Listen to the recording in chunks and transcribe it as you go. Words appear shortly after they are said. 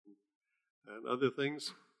and other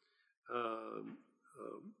things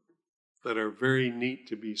that are very neat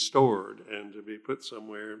to be stored and to be put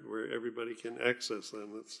somewhere where everybody can access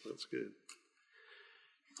them. That's good.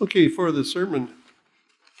 Okay, for the sermon,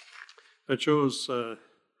 I chose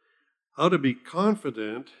how to be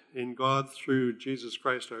confident in God through Jesus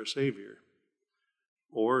Christ our Savior.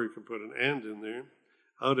 Or you can put an "and" in there.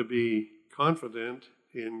 How to be confident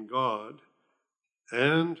in God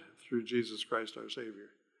and through Jesus Christ our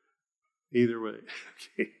Savior. Either way.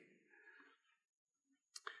 Okay.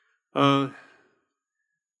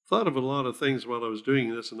 Thought of a lot of things while I was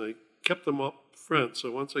doing this, and I kept them up front.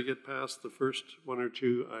 So once I get past the first one or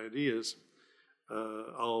two ideas,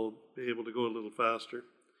 I'll be able to go a little faster.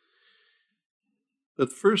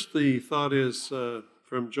 But first, the thought is from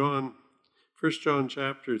 1 John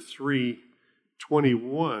chapter 3,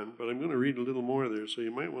 21, but I'm going to read a little more there, so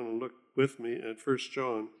you might want to look with me at 1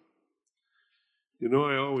 John. You know,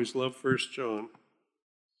 I always love 1 John.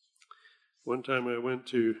 One time I went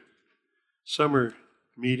to summer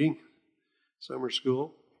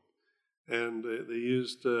school, and they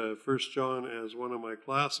used 1 John as one of my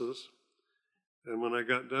classes, and when I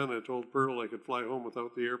got done, I told Pearl I could fly home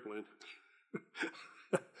without the airplane.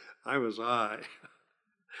 I was high.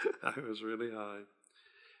 I was really high.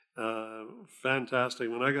 Fantastic.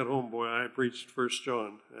 When I got home, boy, I preached 1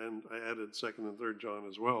 John, and I added 2 and 3 John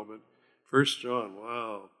as well. But 1 John,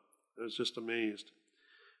 wow, I was just amazed.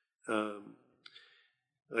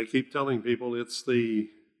 I keep telling people it's the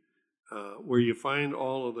where you find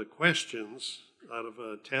all of the questions out of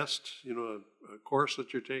a test, a course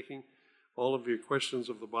that you're taking. All of your questions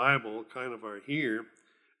of the Bible kind of are here,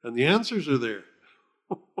 and the answers are there.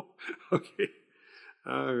 Okay.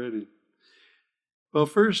 Alrighty. Well,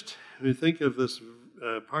 first, we think of this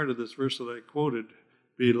part of this verse that I quoted.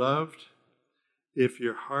 Beloved, if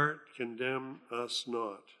your heart condemn us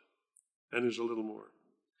not. And there's a little more.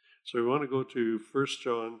 So we want to go to 1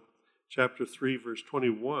 John chapter 3, verse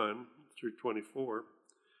 21 through 24.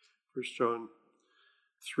 1 John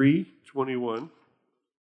 3, 21.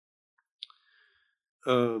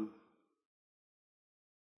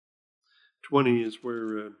 20 is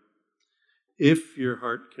where, if your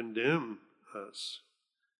heart condemn us,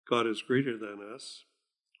 God is greater than us,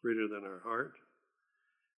 greater than our heart,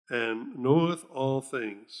 and knoweth all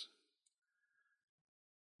things.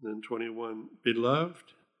 Then 21,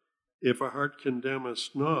 beloved, if our heart condemn us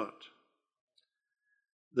not,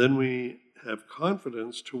 then we have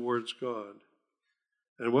confidence towards God.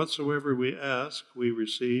 And whatsoever we ask, we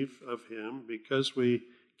receive of him, because we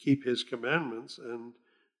keep his commandments and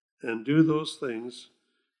do those things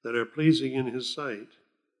that are pleasing in his sight.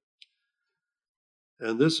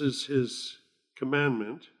 And this is his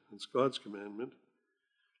commandment, it's God's commandment,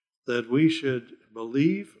 that we should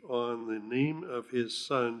believe on the name of his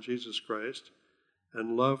Son, Jesus Christ,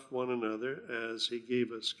 and love one another as he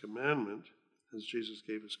gave us commandment, as Jesus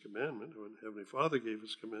gave us commandment, or Heavenly Father gave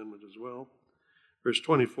us commandment as well. Verse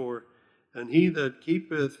 24, and he that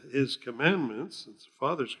keepeth his commandments, it's the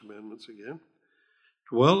Father's commandments again,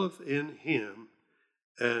 dwelleth in him,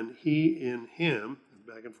 and he in him,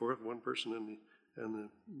 back and forth, one person and the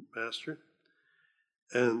Master,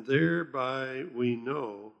 and thereby we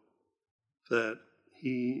know that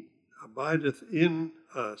he abideth in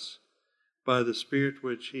us by the Spirit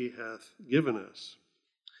which he hath given us.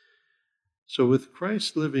 So with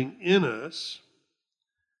Christ living in us,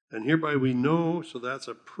 and hereby we know, so that's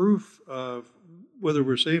a proof of whether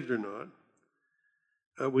we're saved or not,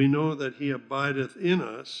 we know that he abideth in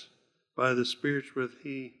us by the Spirit which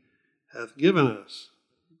he hath given us,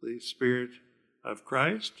 the Spirit of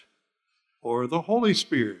Christ or the Holy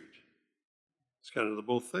Spirit. It's kind of the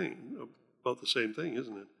both thing, about the same thing,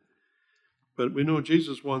 isn't it? But we know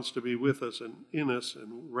Jesus wants to be with us and in us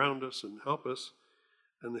and around us and help us.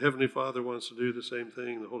 And the Heavenly Father wants to do the same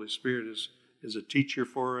thing. The Holy Spirit is a teacher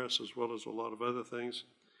for us as well as a lot of other things.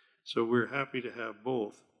 So we're happy to have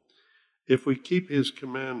both. If we keep his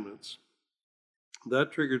commandments,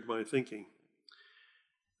 that triggered my thinking.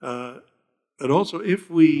 But also, if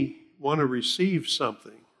we want to receive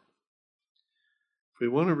something,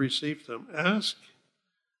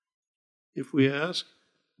 if we ask,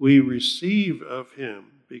 we receive of him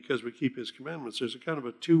because we keep his commandments. There's a kind of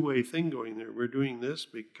a two-way thing going there. We're doing this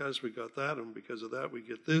because we got that, and because of that we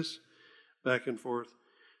get this, back and forth.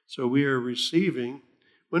 So we are receiving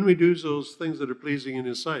when we do those things that are pleasing in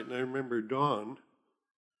his sight. And I remember Don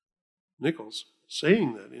Nichols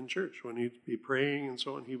saying that in church. When he'd be praying and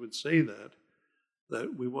so on, he would say that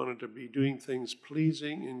we wanted to be doing things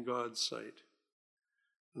pleasing in God's sight.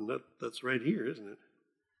 And that's right here, isn't it?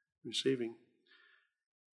 Receiving.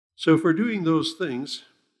 So if we're doing those things,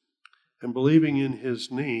 and believing in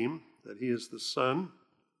his name, that he is the Son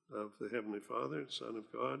of the Heavenly Father, Son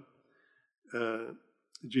of God,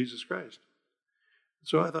 Jesus Christ.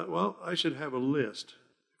 So I thought, well, I should have a list.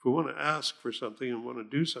 If we want to ask for something and want to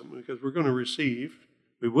do something, because we're going to receive,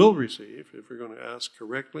 we will receive if we're going to ask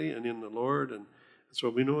correctly and in the Lord, and so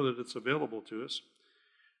we know that it's available to us.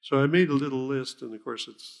 So I made a little list, and of course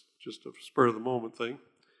it's just a spur of the moment thing,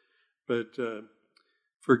 but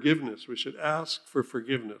forgiveness. We should ask for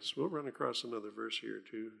forgiveness. We'll run across another verse here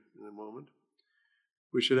too in a moment.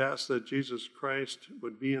 We should ask that Jesus Christ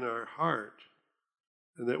would be in our heart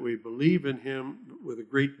and that we believe in him with a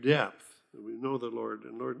great depth, that we know the Lord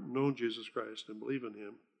and know Jesus Christ and believe in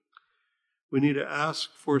him. We need to ask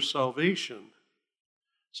for salvation.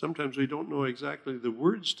 Sometimes we don't know exactly the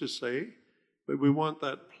words to say, but we want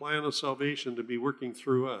that plan of salvation to be working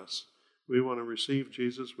through us. We want to receive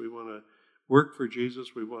Jesus. We want to work for Jesus.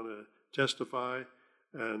 We want to testify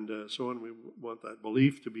and so on. We want that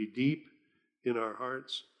belief to be deep in our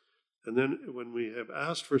hearts. And then when we have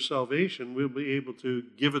asked for salvation, we'll be able to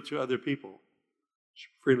give it to other people.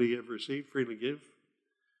 Freely have received, freely give,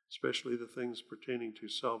 especially the things pertaining to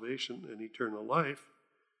salvation and eternal life.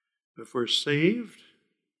 If we're saved,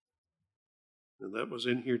 and that was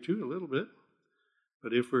in here too a little bit,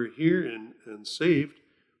 but if we're here and saved,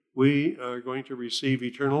 we are going to receive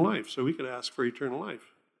eternal life. So we could ask for eternal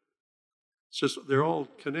life. It's just they're all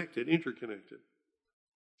connected, interconnected,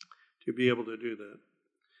 to be able to do that.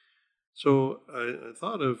 So I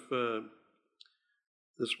thought of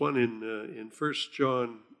this one in 1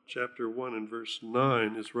 John chapter 1 and verse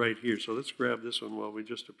 9 is right here. So let's grab this one while we're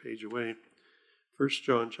just a page away. 1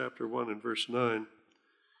 John chapter 1 and verse 9.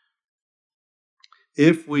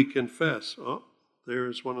 If we confess,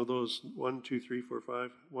 there's one of those, 1, 2, 3, 4,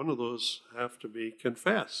 5. One of those have to be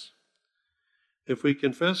confess. If we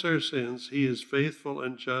confess our sins, he is faithful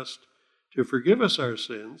and just to forgive us our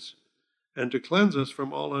sins and to cleanse us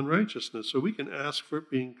from all unrighteousness. So we can ask for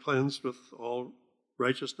being cleansed with all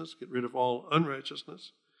righteousness, get rid of all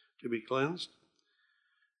unrighteousness, to be cleansed.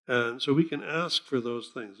 And so we can ask for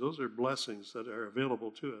those things. Those are blessings that are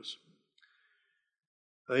available to us.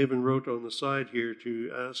 I even wrote on the side here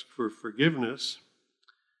to ask for forgiveness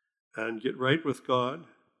and get right with God,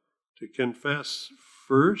 to confess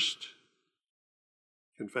first,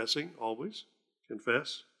 confessing always,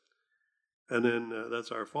 confess, and then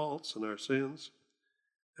that's our faults and our sins,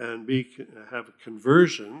 and have a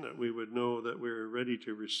conversion, that we would know that we're ready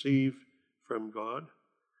to receive from God,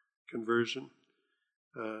 conversion,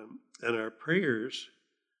 and our prayers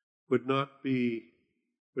would not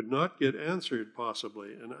get answered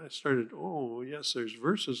possibly. And I started, yes, there's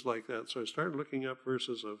verses like that. So I started looking up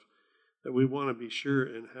verses of that we want to be sure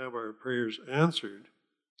and have our prayers answered.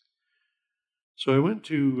 So I went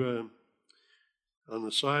to, on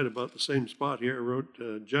the side about the same spot here, I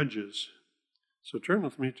wrote Judges. So turn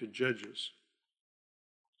with me to Judges.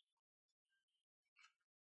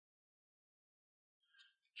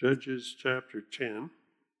 Judges chapter 10.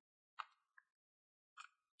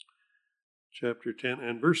 Chapter 10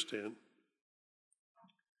 and verse 10.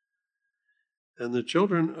 And the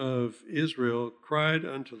children of Israel cried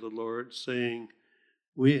unto the Lord, saying,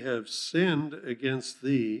 We have sinned against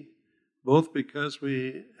thee, both because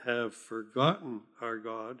we have forgotten our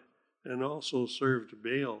God and also served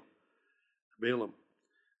Balaam.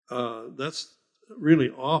 That's a really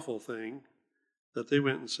awful thing that they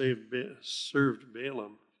went and served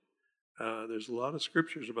Balaam. There's a lot of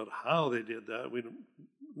scriptures about how they did that. We don't,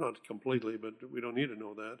 not completely, but we don't need to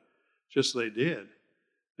know that. Just they did.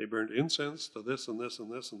 They burned incense to this and this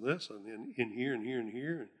and this and this, and in here and here and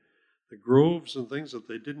here. And the groves and things that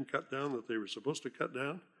they didn't cut down that they were supposed to cut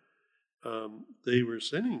down, they were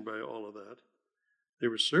sinning by all of that. They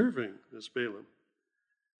were serving this Balaam.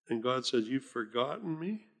 And God said, You've forgotten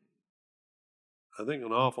me? I think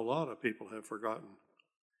an awful lot of people have forgotten.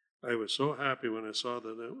 I was so happy when I saw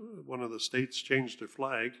that one of the states changed their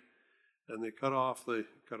flag, and they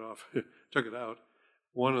took it out.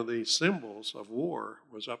 One of the symbols of war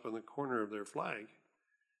was up in the corner of their flag.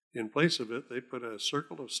 In place of it, they put a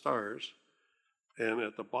circle of stars, and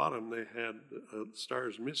at the bottom they had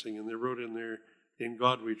stars missing, and they wrote in there, In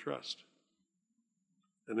God We Trust.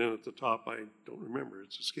 And then at the top, I don't remember,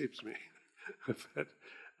 it escapes me. But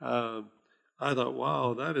I thought,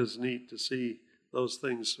 wow, that is neat to see those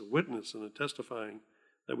things, a witness and a testifying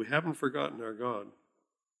that we haven't forgotten our God.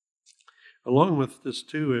 Along with this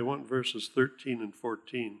too, I want verses 13 and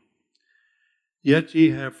 14. Yet ye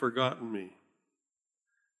have forgotten me.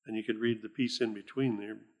 And you could read the piece in between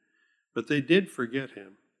there. But they did forget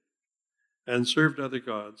him and served other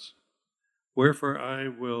gods. Wherefore I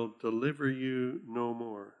will deliver you no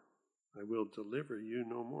more. I will deliver you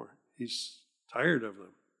no more. He's tired of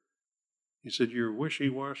them. He said, you're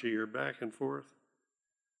wishy-washy, you're back and forth.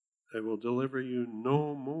 I will deliver you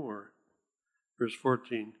no more. Verse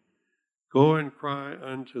 14, go and cry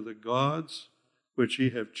unto the gods which ye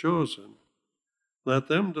have chosen. Let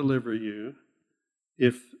them deliver you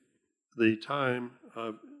if the time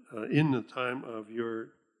of in the time of your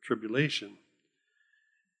tribulation.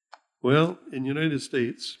 Well, in the United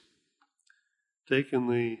States, taking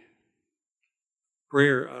the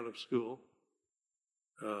prayer out of school,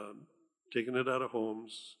 taking it out of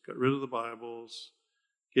homes, got rid of the Bibles,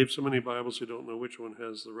 gave so many Bibles you don't know which one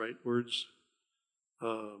has the right words.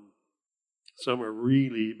 Some are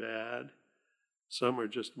really bad. Some are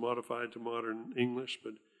just modified to modern English,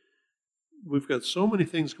 but we've got so many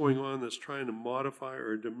things going on that's trying to modify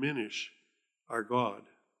or diminish our God,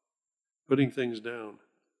 putting things down.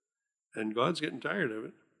 And God's getting tired of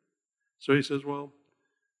it. So he says, well,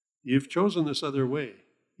 you've chosen this other way.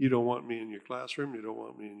 You don't want me in your classroom. You don't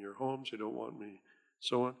want me in your homes. You don't want me,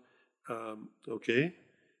 so on. Okay.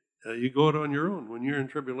 You go it on your own. When you're in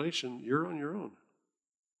tribulation, you're on your own.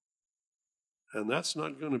 And that's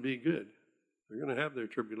not going to be good. They're going to have their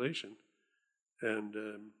tribulation. And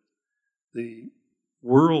the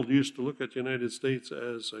world used to look at the United States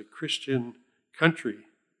as a Christian country.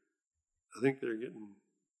 I think they're getting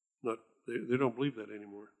not, they don't believe that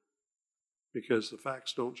anymore because the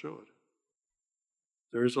facts don't show it.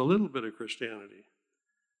 There's a little bit of Christianity,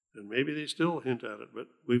 and maybe they still hint at it, but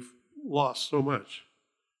we've lost so much,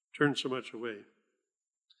 turned so much away.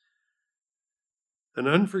 An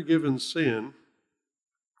unforgiven sin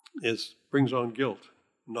brings on guilt,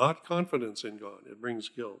 not confidence in God. It brings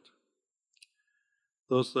guilt.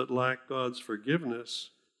 Those that lack God's forgiveness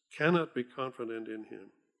cannot be confident in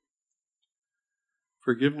Him.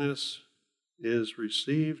 Forgiveness is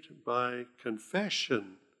received by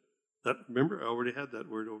confession. Remember, I already had that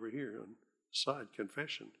word over here on the side,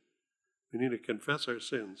 confession. We need to confess our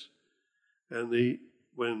sins. And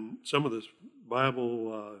when some of the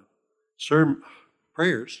Bible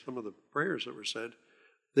prayers, some of the prayers that were said,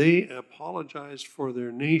 they apologized for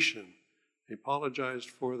their nation. They apologized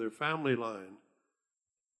for their family line.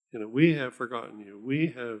 We have forgotten you. We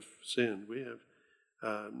have sinned. We have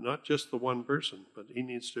not just the one person, but he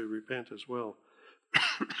needs to repent as well.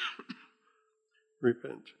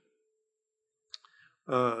 Repent.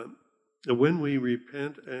 When we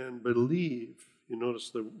repent and believe, you notice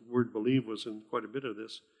the word believe was in quite a bit of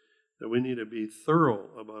this, that we need to be thorough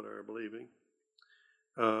about our believing.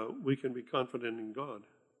 We can be confident in God.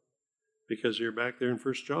 Because you're back there in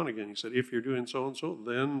 1 John again. He said, if you're doing so and so,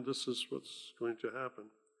 then this is what's going to happen.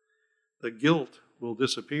 The guilt will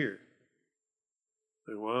disappear.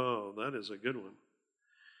 Wow, that is a good one.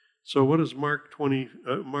 So what does Mark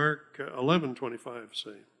 11:25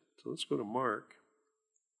 say? So let's go to Mark.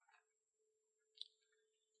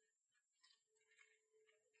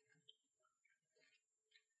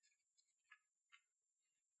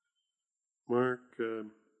 Mark, where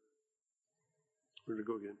to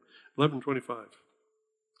go again? 11:25.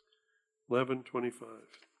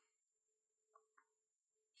 11:25.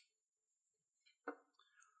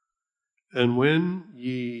 And when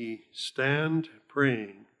ye stand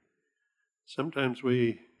praying, sometimes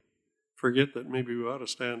we forget that maybe we ought to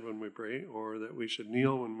stand when we pray, or that we should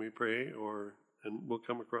kneel when we pray, and we'll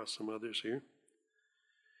come across some others here.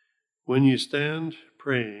 When you stand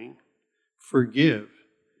praying, forgive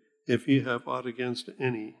if you have aught against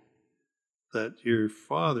any, that your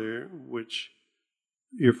Father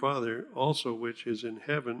also which is in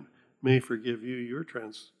heaven may forgive you your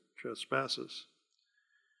trespasses.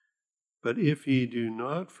 But if ye do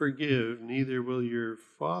not forgive, neither will your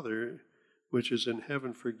Father which is in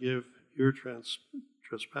heaven forgive your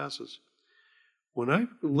trespasses. When I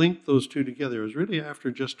linked those two together, it was really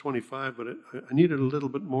after just 25, but I needed a little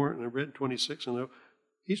bit more, and I read 26, and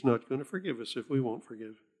he's not going to forgive us if we won't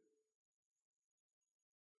forgive.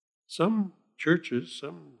 Some churches,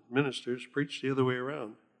 some ministers preach the other way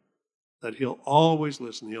around, that he'll always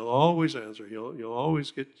listen, he'll always answer, you'll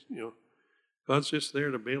always get, God's just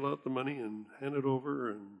there to bail out the money and hand it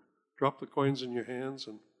over and drop the coins in your hands.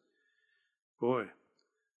 And boy,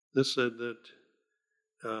 this said that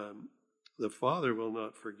the Father will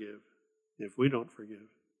not forgive if we don't forgive.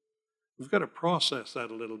 We've got to process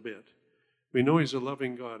that a little bit. We know He's a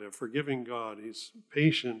loving God, a forgiving God. He's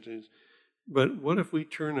patient. But what if we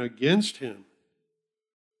turn against Him?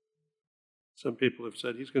 Some people have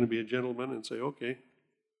said He's going to be a gentleman and say, okay,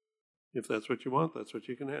 if that's what you want, that's what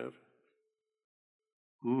you can have.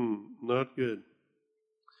 Not good.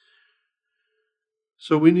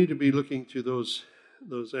 So we need to be looking to those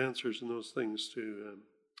answers and those things to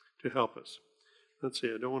to help us. Let's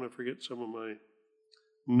see, I don't want to forget some of my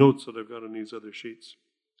notes that I've got on these other sheets.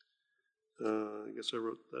 I guess I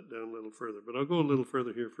wrote that down a little further, but I'll go a little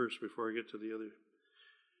further here first before I get to the other.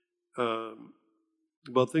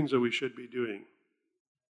 About things that we should be doing.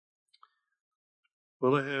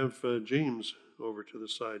 Well, I have James over to the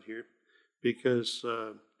side here because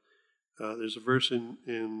there's a verse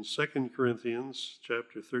in 2 Corinthians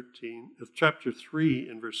chapter 3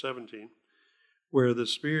 and verse 17, where the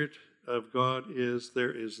Spirit of God is,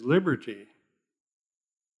 there is liberty.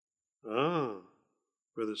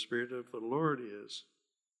 Where the Spirit of the Lord is,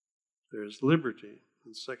 there is liberty,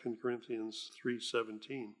 in 2 Corinthians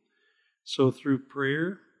 3:17. So through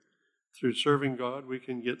prayer, through serving God, we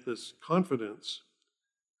can get this confidence.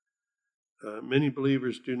 Many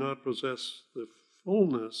believers do not possess the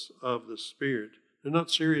fullness of the Spirit. They're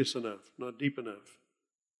not serious enough, not deep enough.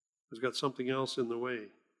 There's got something else in the way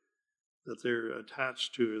that they're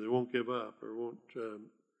attached to, or they won't give up, or won't,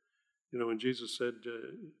 when Jesus said,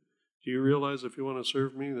 do you realize if you want to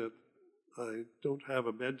serve me that I don't have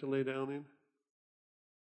a bed to lay down in?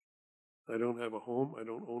 I don't have a home. I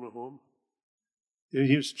don't own a home.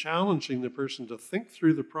 He was challenging the person to think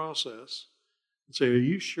through the process and say, are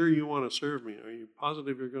you sure you want to serve me? Are you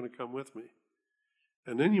positive you're going to come with me?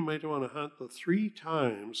 And then you might want to hunt the 3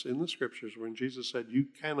 times in the scriptures when Jesus said, you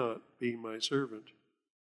cannot be my servant.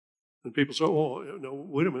 And people say, oh, no,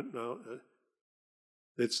 wait a minute now.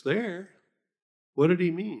 It's there. What did he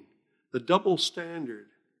mean? The double standard.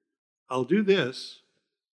 I'll do this,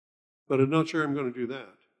 but I'm not sure I'm going to do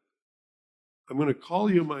that. I'm going to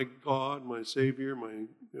call you my God, my Savior,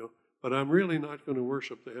 but I'm really not going to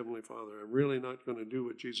worship the Heavenly Father. I'm really not going to do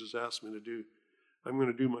what Jesus asked me to do. I'm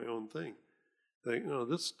going to do my own thing. No,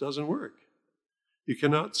 this doesn't work. You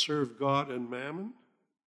cannot serve God and mammon.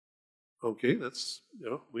 Okay, that's,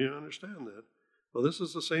 we understand that. Well, this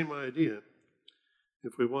is the same idea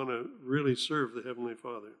if we want to really serve the Heavenly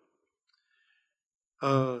Father.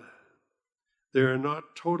 They are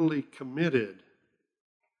not totally committed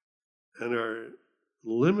and are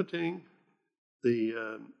limiting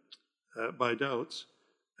by doubts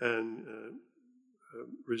and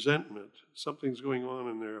resentment. Something's going on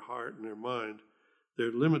in their heart and their mind.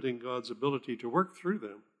 They're limiting God's ability to work through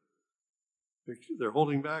them. They're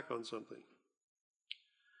holding back on something.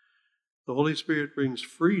 The Holy Spirit brings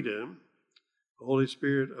freedom. The Holy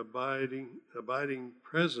Spirit abiding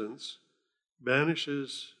presence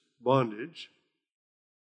banishes bondage,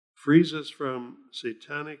 frees us from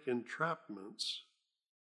satanic entrapments.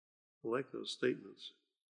 I like those statements.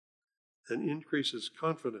 And increases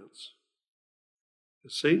confidence.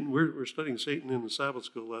 Satan, we're studying Satan in the Sabbath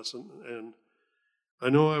school lesson, and I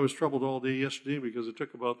know I was troubled all day yesterday because it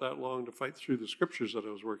took about that long to fight through the scriptures that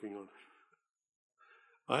I was working on.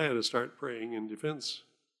 I had to start praying in defensive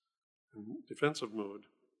mode,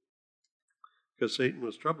 because Satan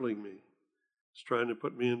was troubling me. He's trying to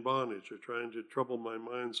put me in bondage or trying to trouble my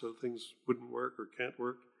mind so things wouldn't work or can't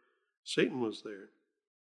work. Satan was there.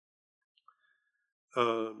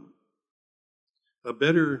 A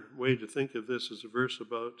better way to think of this is a verse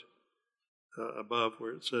above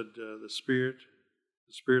where it said the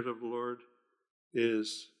Spirit of the Lord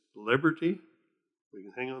is liberty. We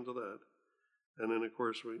can hang on to that. And then, of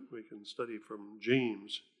course, we can study from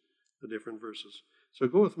James the different verses. So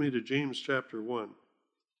go with me to James chapter 1.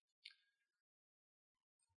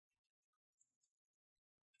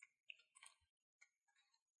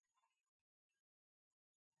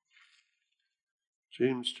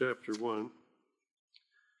 James chapter 1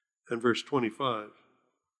 and verse 25.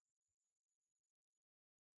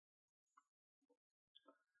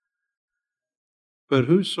 But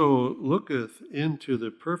whoso looketh into the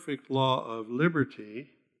perfect law of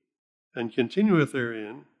liberty and continueth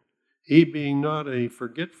therein, he being not a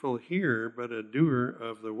forgetful hearer, but a doer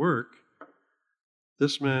of the work,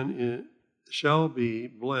 this man shall be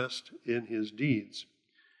blessed in his deeds.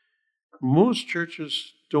 Most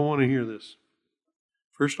churches don't want to hear this.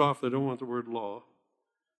 First off, they don't want the word law.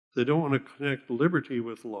 They don't want to connect liberty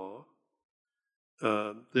with law.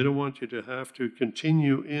 They don't want you to have to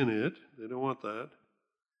continue in it. They don't want that.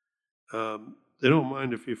 They don't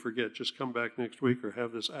mind if you forget. Just come back next week or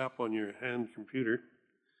have this app on your hand computer.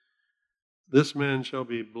 This man shall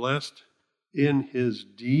be blessed in his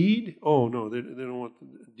deed. Oh, no, they don't want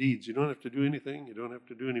deeds. You don't have to do anything. You don't have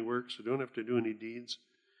to do any works. You don't have to do any deeds.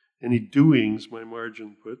 Any doings, my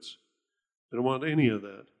margin puts. They don't want any of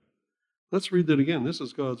that. Let's read that again. This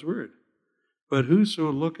is God's word. But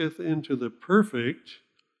whoso looketh into the perfect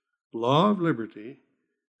law of liberty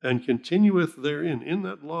and continueth therein, in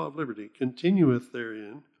that law of liberty, continueth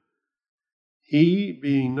therein, he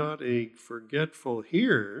being not a forgetful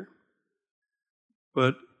hearer,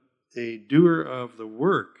 but a doer of the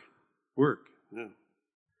work. Yeah.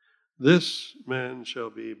 This man shall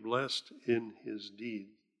be blessed in his deed.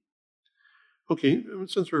 Okay,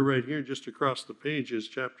 since we're right here, just across the page is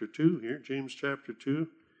chapter 2 here, James chapter 2,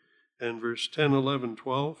 and verse 10, 11,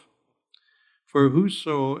 12. For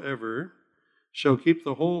whosoever shall keep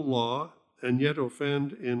the whole law and yet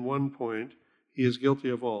offend in one point, he is guilty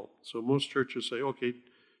of all. So most churches say, okay,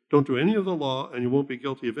 don't do any of the law and you won't be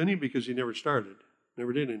guilty of any because you never started,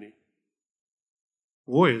 never did any.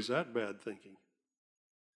 Boy, is that bad thinking.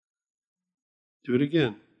 Do it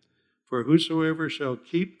again. For whosoever shall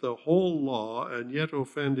keep the whole law and yet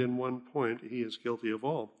offend in one point, he is guilty of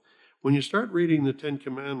all. When you start reading the Ten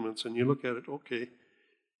Commandments and you look at it, okay,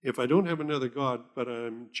 if I don't have another God, but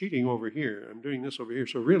I'm cheating over here, I'm doing this over here,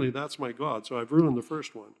 so really that's my God, so I've ruined the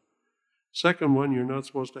first one. Second one, you're not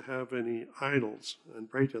supposed to have any idols and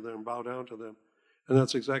pray to them, bow down to them. And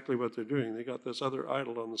that's exactly what they're doing. They got this other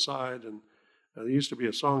idol on the side, and there used to be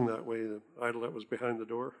a song that way, the idol that was behind the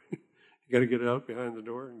door. You got to get it out behind the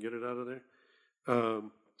door and get it out of there.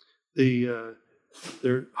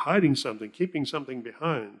 They're hiding something, keeping something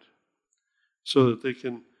behind, so that they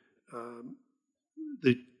can.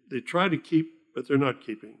 They try to keep, but they're not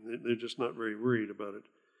keeping. They're just not very worried about it.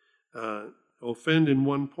 Offend in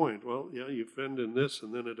one point. Well, yeah, you offend in this,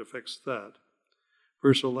 and then it affects that.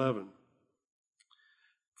 Verse 11.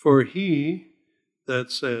 For he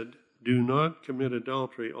that said, do not commit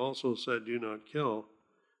adultery, also said, do not kill.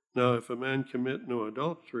 Now, if a man commit no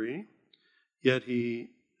adultery, but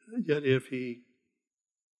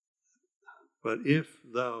if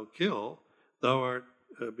thou kill, thou art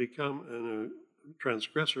become a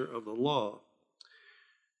transgressor of the law.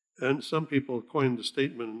 And some people coined the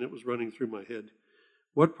statement, and it was running through my head.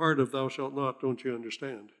 What part of thou shalt not don't you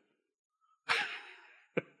understand?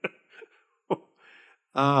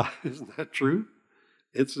 Isn't that true?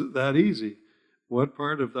 It's that easy. What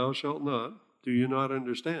part of thou shalt not do you not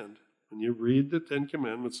understand? When you read the Ten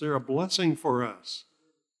Commandments, they're a blessing for us.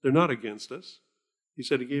 They're not against us. He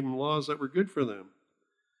said he gave them laws that were good for them.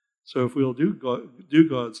 So if we'll do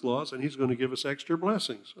God's laws, and he's going to give us extra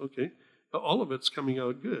blessings. Okay, all of it's coming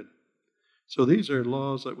out good. So these are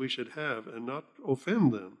laws that we should have and not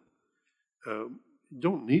offend them. You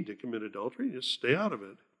don't need to commit adultery. Just stay out of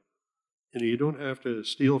it. You don't have to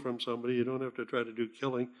steal from somebody. You don't have to try to do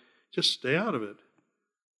killing. Just stay out of it.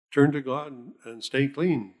 Turn to God and stay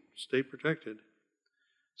clean. Stay protected.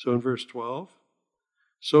 So in verse 12,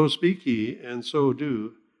 so speak ye and so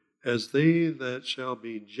do, as they that shall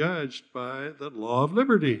be judged by the law of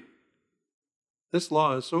liberty. This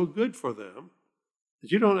law is so good for them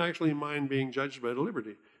that you don't actually mind being judged by the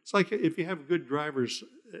liberty. It's like if you have good driver's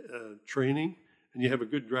training and you have a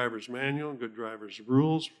good driver's manual, good driver's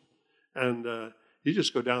rules, and you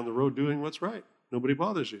just go down the road doing what's right. Nobody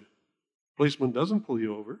bothers you. Policeman doesn't pull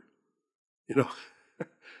you over.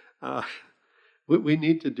 We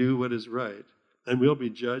need to do what is right, and we'll be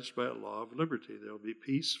judged by a law of liberty. There will be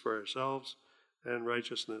peace for ourselves and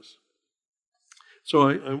righteousness. So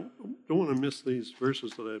I don't want to miss these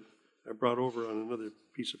verses that I brought over on another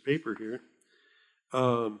piece of paper here.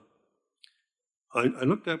 I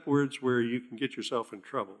looked up words where you can get yourself in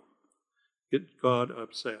trouble, get God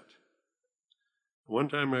upset. One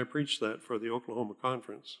time I preached that for the Oklahoma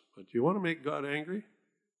conference. But do you want to make God angry?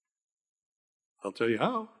 I'll tell you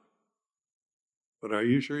how. But are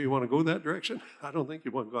you sure you want to go that direction? I don't think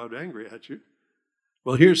you want God angry at you.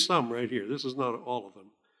 Well, here's some right here. This is not all of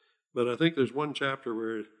them. But I think there's one chapter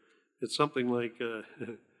where it's something like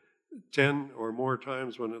 10 or more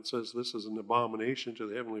times when it says this is an abomination to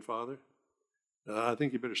the Heavenly Father. I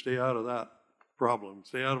think you better stay out of that problem.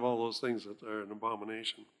 Stay out of all those things that are an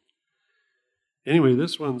abomination. Anyway,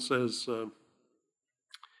 this one says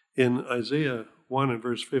in Isaiah 1 and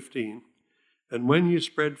verse 15, and when you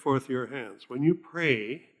spread forth your hands, when you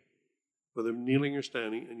pray, whether kneeling or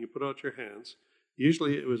standing, and you put out your hands,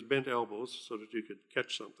 usually it was bent elbows so that you could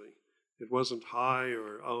catch something. It wasn't high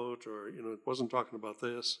or out or, it wasn't talking about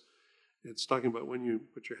this. It's talking about when you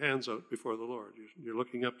put your hands out before the Lord. You're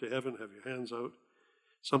looking up to heaven, have your hands out,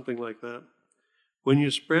 something like that. When you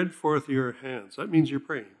spread forth your hands, that means you're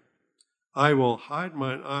praying. I will hide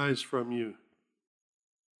mine eyes from you.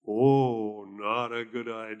 Oh, not a good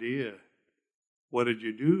idea. What did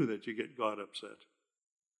you do that you get God upset?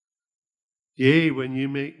 Yea, when you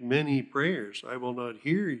make many prayers, I will not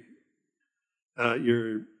hear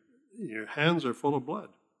you. Your hands are full of blood.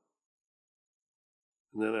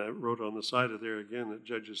 And then I wrote on the side of there again that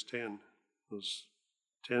Judges 10 was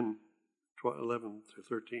 10, 12, 11 through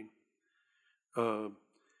 13.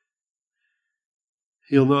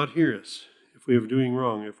 He'll not hear us if we are doing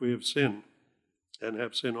wrong, if we have sinned and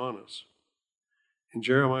have sin on us. In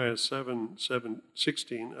Jeremiah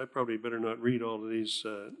 7:16, I probably better not read all of these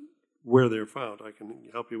where they're found. I can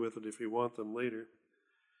help you with it if you want them later.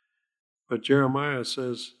 But Jeremiah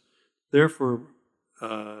says, therefore,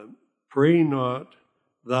 pray not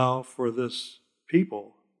thou for this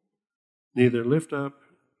people, neither lift up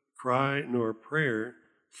cry nor prayer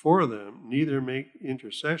for them, neither make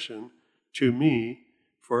intercession to me,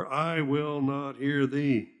 for I will not hear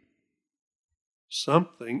thee.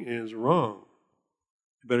 Something is wrong.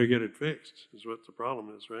 You better get it fixed, is what the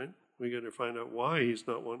problem is, right? We got to find out why he's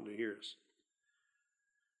not wanting to hear us.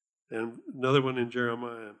 And another one in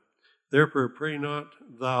Jeremiah. Therefore pray not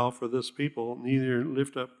thou for this people, neither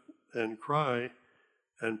lift up and cry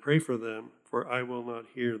and pray for them, for I will not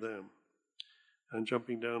hear them. And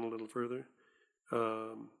jumping down a little further,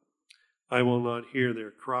 I will not hear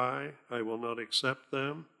their cry, I will not accept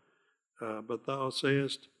them, but thou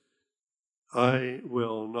sayest, I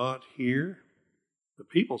will not hear. The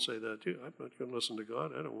people say that too. I'm not going to listen to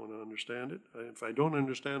God. I don't want to understand it. If I don't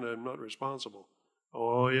understand it, I'm not responsible.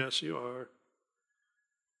 Oh, yes, you are.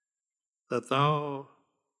 That thou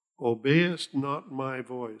obeyest not my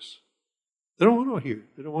voice. They don't want to hear.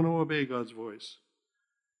 They don't want to obey God's voice.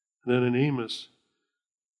 And then in Amos,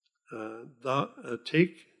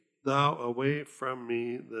 take thou away from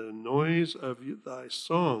me the noise of thy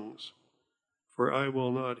songs, for I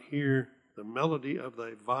will not hear the melody of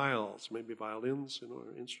thy viols, maybe violins,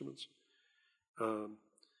 or instruments.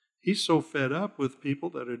 He's so fed up with people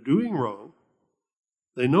that are doing wrong.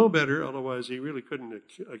 They know better, otherwise he really couldn't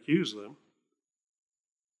accuse them.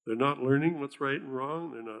 They're not learning what's right and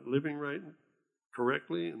wrong. They're not living right and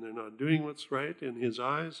correctly, and they're not doing what's right in his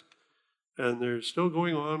eyes. And they're still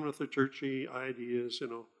going on with the churchy ideas,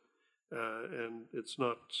 and it's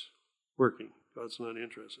not working. God's not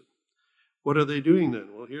interested. What are they doing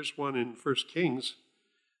then? Well, here's one in 1 Kings,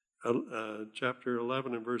 chapter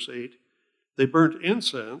 11 and verse 8. They burnt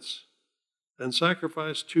incense and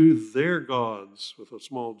sacrificed to their gods with a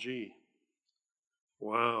small g.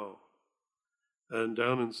 Wow. And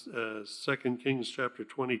down in 2 Kings chapter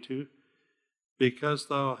 22, because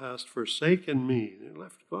thou hast forsaken me, they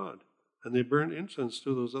left God, and they burned incense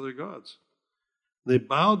to those other gods. They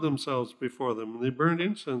bowed themselves before them, and they burned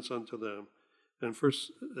incense unto them. And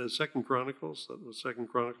Second Chronicles, that was Second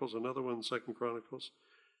Chronicles, another one, Second Chronicles,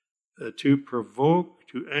 to provoke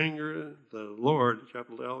to anger the Lord,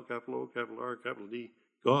 capital L, capital O, capital R, capital D,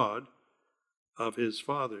 God of his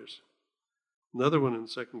fathers. Another one in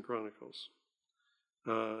Second Chronicles.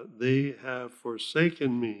 They have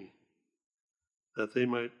forsaken me, that they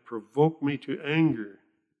might provoke me to anger.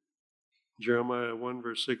 Jeremiah 1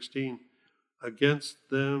 verse 16, against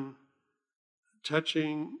them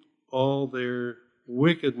touching all their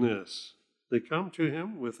wickedness. They come to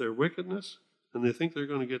him with their wickedness, and they think they're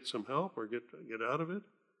going to get some help or get out of it.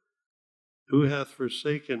 Who hath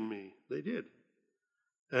forsaken me? They did.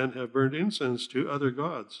 And have burned incense to other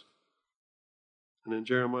gods. And in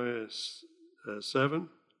Jeremiah 7,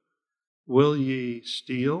 will ye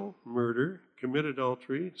steal, murder, commit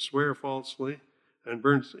adultery, swear falsely, and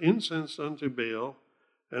burn incense unto Baal,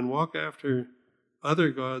 and walk after other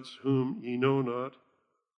gods whom ye know not,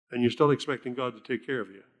 and you're still expecting God to take care of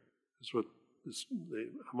you. That's what the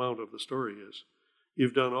amount of the story is.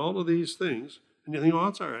 You've done all of these things, and you think, oh,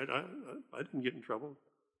 it's all right. I didn't get in trouble.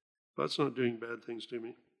 God's not doing bad things to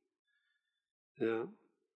me. Yeah.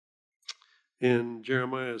 In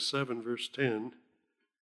Jeremiah 7, verse 10,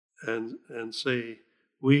 and say,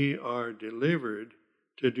 we are delivered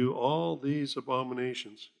to do all these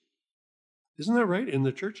abominations. Isn't that right? In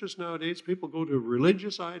the churches nowadays, people go to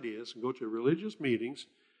religious ideas and go to religious meetings,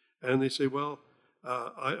 and they say, well,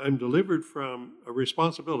 I'm delivered from a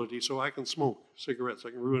responsibility, so I can smoke cigarettes.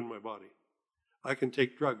 I can ruin my body. I can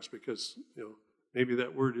take drugs because, maybe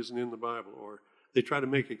that word isn't in the Bible. Or they try to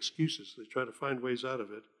make excuses. They try to find ways out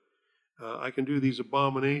of it. I can do these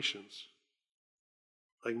abominations.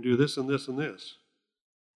 I can do this and this and this.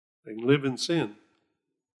 I can live in sin.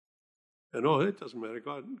 And it doesn't matter.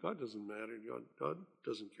 God doesn't matter. God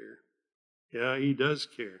doesn't care. Yeah, he does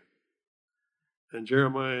care. And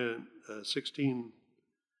Jeremiah 16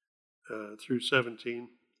 through 17,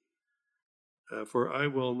 for I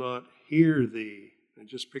will not hear thee. I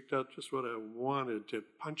just picked out just what I wanted to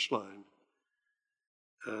punchline.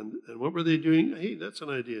 And what were they doing? Hey, that's an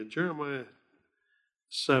idea. Jeremiah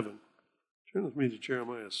 7. Turn with me to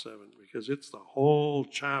Jeremiah 7, because it's the whole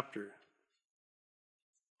chapter.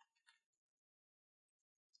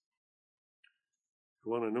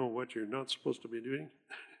 You want to know what you're not supposed to be doing?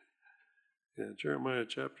 Yeah, Jeremiah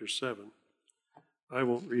chapter 7. I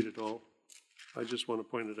won't read it all. I just want to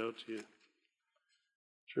point it out to you.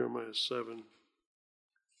 Jeremiah 7.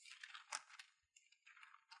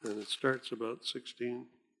 And it starts about 16.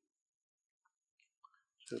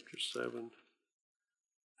 Chapter 7.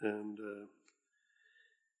 And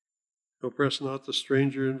oppress not the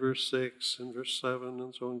stranger in verse 6 and verse 7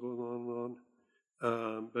 and so on, going on and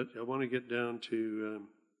on. But I want to get down to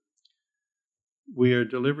we are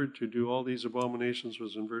delivered to do all these abominations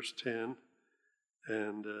was in verse 10.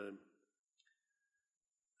 And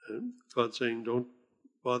God saying, don't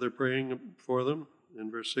bother praying for them in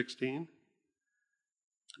verse 16.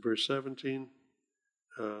 Verse 17,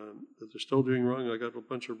 that they're still doing wrong. I got a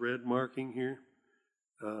bunch of red marking here.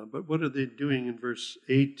 But what are they doing in verse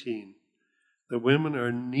 18? The women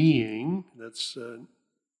are kneading, that's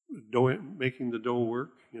making the dough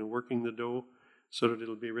work, working the dough so that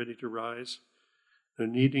it'll be ready to rise. They're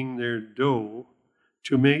kneading their dough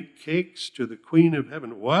to make cakes to the Queen of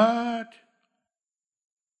Heaven. What?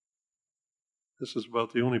 This is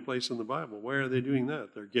about the only place in the Bible. Why are they doing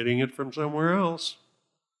that? They're getting it from somewhere else,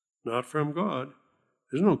 not from God.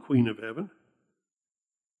 There's no Queen of Heaven.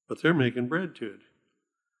 But they're making bread to it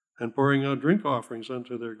and pouring out drink offerings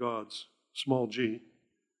unto their gods, small g,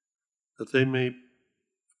 that they may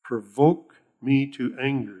provoke me to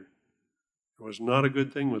anger. It was not a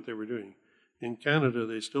good thing what they were doing. In Canada,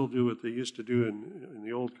 they still do what they used to do in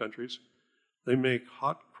the old countries. They make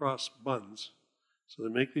hot cross buns. So they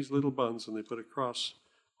make these little buns and they put a cross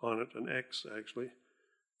on it, an X actually,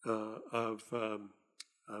 of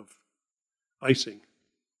icing.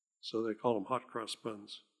 So they call them hot cross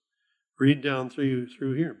buns. Read down through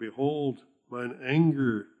here. Behold, mine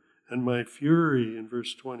anger and my fury in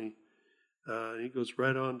verse 20. He goes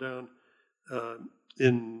right on down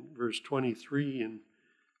in verse 23 and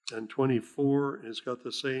 24. It's got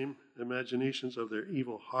the same imaginations of their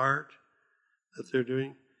evil heart that they're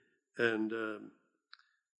doing. And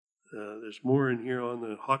there's more in here on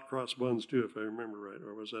the hot cross buns too, if I remember right,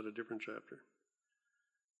 or was that a different chapter?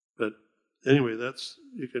 But anyway,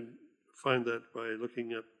 you can find that by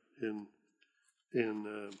looking up in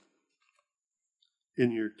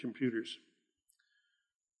your computers.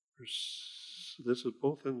 This is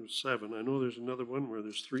both in 7. I know there's another one where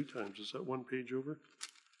there's 3 times. Is that one page over?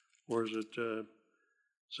 Or is it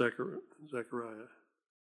Zechariah? The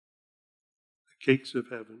Cakes of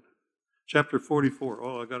Heaven. Chapter 44.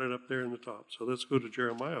 Oh, I got it up there in the top. So let's go to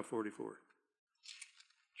Jeremiah 44.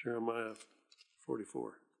 Jeremiah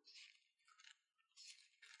 44.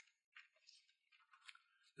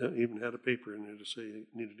 It even had a paper in there to say you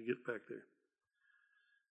needed to get back there.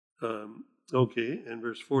 Okay, and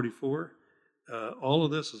verse 44. All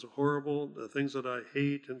of this is horrible, the things that I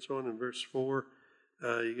hate, and so on. In verse 4,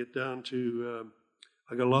 you get down to,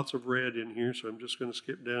 I got lots of red in here, so I'm just going to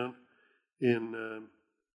skip down. In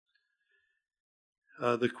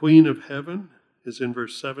the Queen of Heaven is in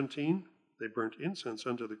verse 17. They burnt incense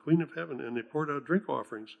unto the Queen of Heaven, and they poured out drink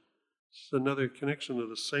offerings. It's another connection to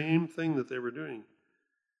the same thing that they were doing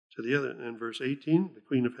to the other. And verse 18, the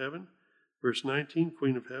Queen of Heaven. Verse 19,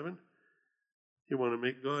 Queen of Heaven. You want to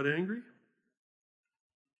make God angry?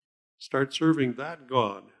 Start serving that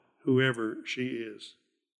God, whoever she is,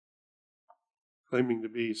 claiming to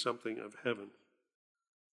be something of heaven.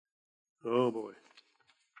 Oh boy,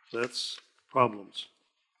 that's problems.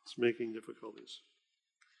 It's making difficulties.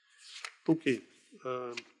 Okay,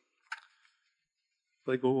 if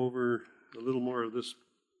I go over a little more of this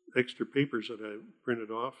extra papers that I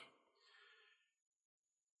printed off.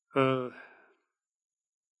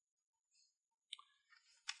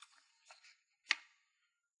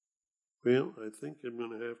 Well, I think I'm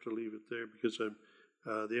going to have to leave it there because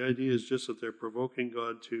the idea is just that they're provoking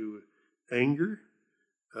God to anger.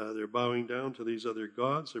 They're bowing down to these other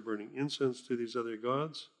gods. They're burning incense to these other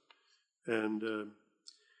gods. And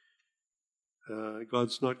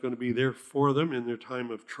God's not going to be there for them in their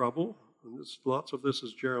time of trouble. And lots of this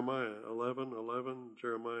is Jeremiah 11,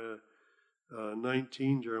 Jeremiah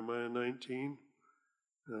 19, Jeremiah 19,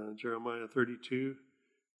 Jeremiah 32.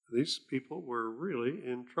 These people were really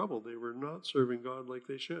in trouble. They were not serving God like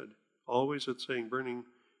they should. Always it's saying burning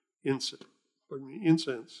incense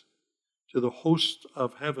to the host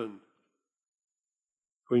of heaven.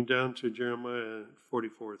 Going down to Jeremiah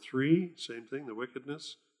 44:3, same thing, the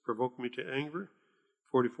wickedness provoked me to anger.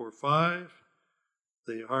 44:5,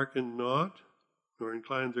 they hearkened not, nor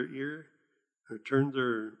inclined their ear, or turned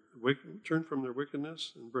from their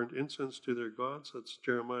wickedness and burnt incense to their gods. That's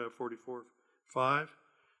Jeremiah 44:5.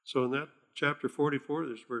 So in that chapter 44,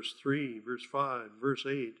 there's verse 3, verse 5, verse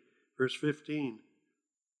 8, verse 15.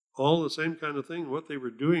 All the same kind of thing, what they were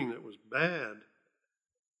doing that was bad.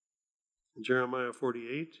 In Jeremiah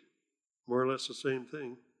 48, more or less the same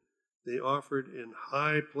thing. They offered in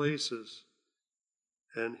high places,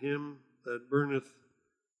 and him that burneth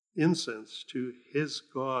incense to his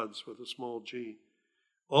gods with a small g.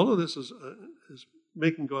 All of this is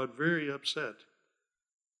making God very upset.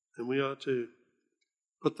 And we ought to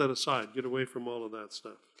put that aside, get away from all of that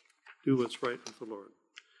stuff. Do what's right with the Lord.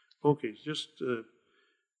 Okay, just a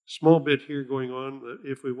small bit here going on.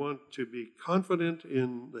 If we want to be confident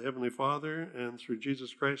in the Heavenly Father and through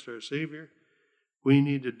Jesus Christ our Savior, we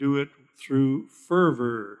need to do it through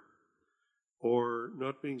fervor, or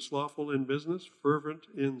not being slothful in business, fervent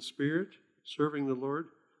in spirit, serving the Lord.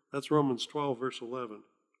 That's Romans 12, verse 11.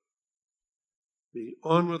 Be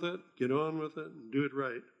on with it, get on with it, and do it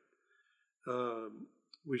right.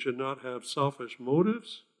 We should not have selfish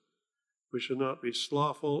motives. We should not be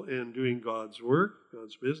slothful in doing God's work,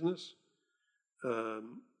 God's business.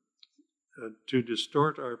 To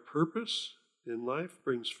distort our purpose in life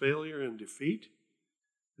brings failure and defeat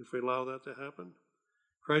if we allow that to happen.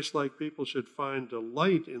 Christ-like people should find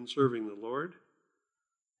delight in serving the Lord.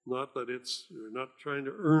 Not that we're not trying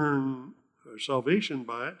to earn our salvation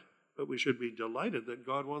by it, but we should be delighted that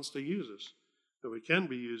God wants to use us, that we can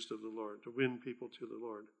be used of the Lord to win people to the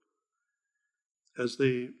Lord. As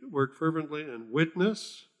they work fervently and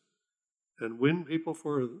witness and win people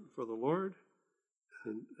for the Lord,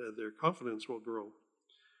 and their confidence will grow.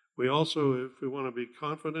 We also, if we want to be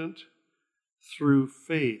confident, through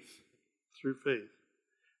faith,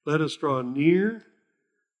 let us draw near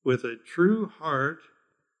with a true heart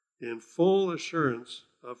in full assurance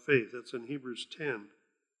of faith. That's in Hebrews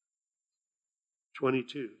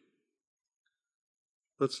 10:22.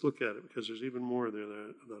 Let's look at it, because there's even more there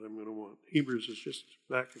that I'm going to want. Hebrews is just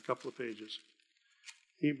back a couple of pages.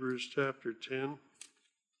 Hebrews chapter 10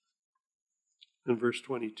 and verse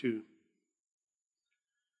 22.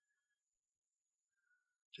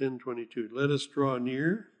 10:22. Let us draw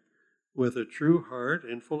near with a true heart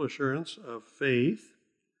in full assurance of faith,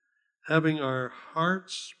 having our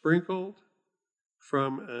hearts sprinkled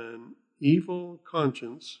from an evil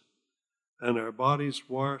conscience and our bodies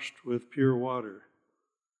washed with pure water.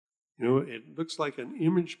 You know, it looks like an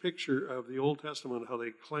image picture of the Old Testament, how they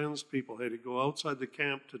cleansed people. They had to go outside the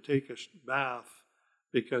camp to take a bath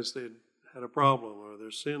because they had a problem or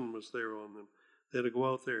their sin was there on them. They had to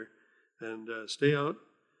go out there and stay out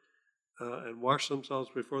and wash themselves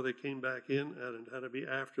before they came back in, and it had to be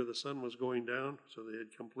after the sun was going down, so they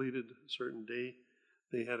had completed a certain day.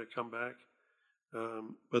 They had to come back.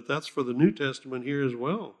 But that's for the New Testament here as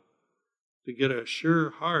well, to get a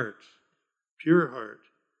sure heart, pure heart,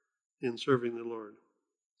 in serving the Lord.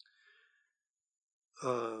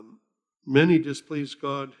 Many displease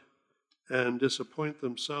God and disappoint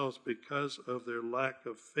themselves because of their lack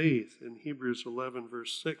of faith. In Hebrews 11,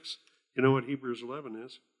 verse 6, you know what Hebrews 11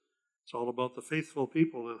 is? It's all about the faithful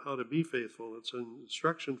people and how to be faithful. It's an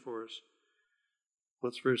instruction for us.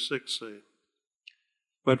 What's verse 6 say?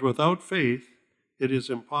 But without faith, it is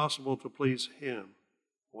impossible to please Him.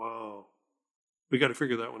 Wow. We got to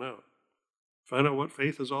figure that one out. Find out what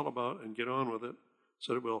faith is all about and get on with it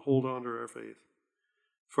so that we'll hold on to our faith.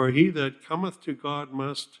 For he that cometh to God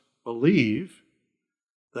must believe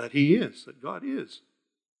that He is, that God is,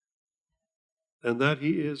 and that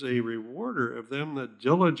He is a rewarder of them that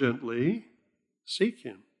diligently seek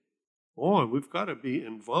Him. Oh, we've got to be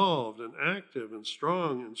involved and active and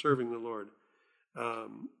strong in serving the Lord,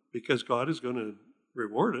 because God is going to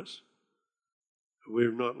reward us.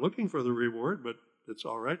 We're not looking for the reward, but it's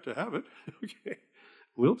all right to have it. Okay,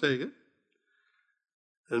 we'll take it.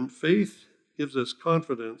 And faith gives us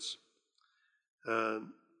confidence.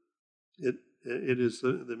 It is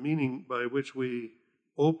the meaning by which we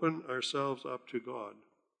open ourselves up to God.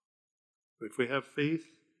 If we have faith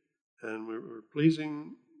and we're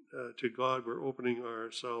pleasing to God, we're opening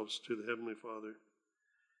ourselves to the Heavenly Father.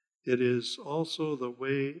 It is also the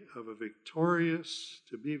way of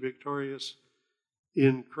to be victorious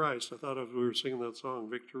in Christ. I thought we were singing that song,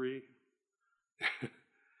 Victory.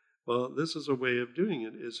 Well, this is a way of doing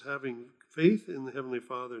it, is having faith in the Heavenly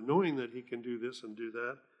Father, knowing that He can do this and do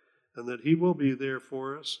that, and that He will be there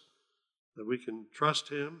for us, that we can trust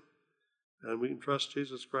Him, and we can trust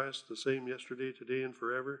Jesus Christ, the same yesterday, today, and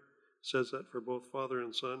forever. It says that for both Father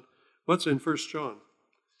and Son. What's in 1 John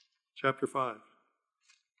chapter 5?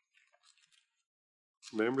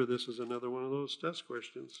 Remember, this is another one of those test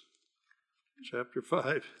questions. Chapter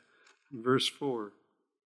 5, verse 4.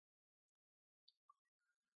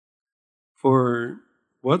 For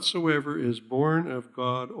whatsoever is born of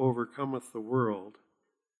God overcometh the world,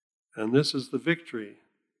 and this is the victory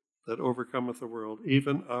that overcometh the world,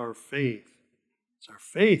 even our faith. It's our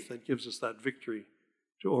faith that gives us that victory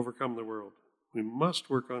to overcome the world. We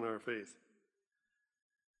must work on our faith.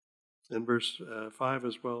 And verse 5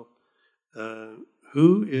 as well.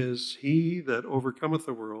 Who is he that overcometh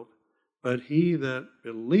the world, but he that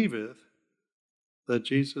believeth that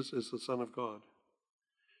Jesus is the Son of God?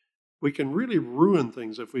 We can really ruin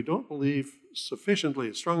things if we don't believe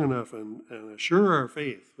sufficiently, strong enough, and assure our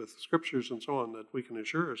faith with scriptures and so on, that we can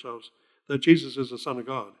assure ourselves that Jesus is the Son of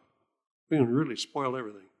God. We can really spoil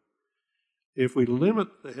everything. If we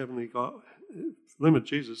limit the heavenly God, limit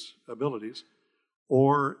Jesus' abilities,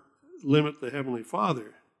 or limit the Heavenly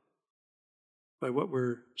Father by what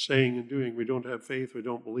we're saying and doing, we don't have faith, we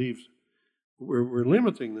don't believe, we're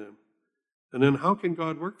limiting them. And then how can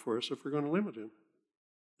God work for us if we're going to limit him?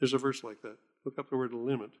 There's a verse like that. Look up the word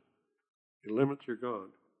limit. You limit your God.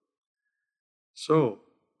 So,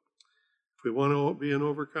 if we want to be an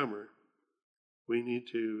overcomer, we need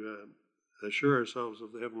to assure ourselves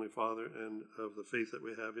of the Heavenly Father and of the faith that we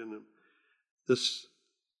have in him. This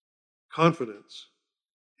confidence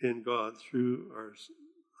in God through our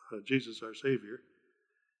Jesus, our Savior.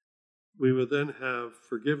 We will then have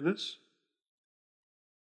forgiveness.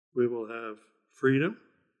 We will have freedom.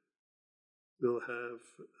 We'll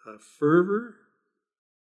have a fervor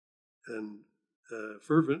and a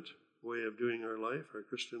fervent way of doing our life, our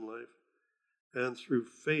Christian life, and through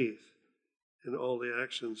faith in all the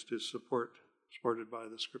actions supported by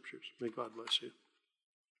the Scriptures. May God bless you.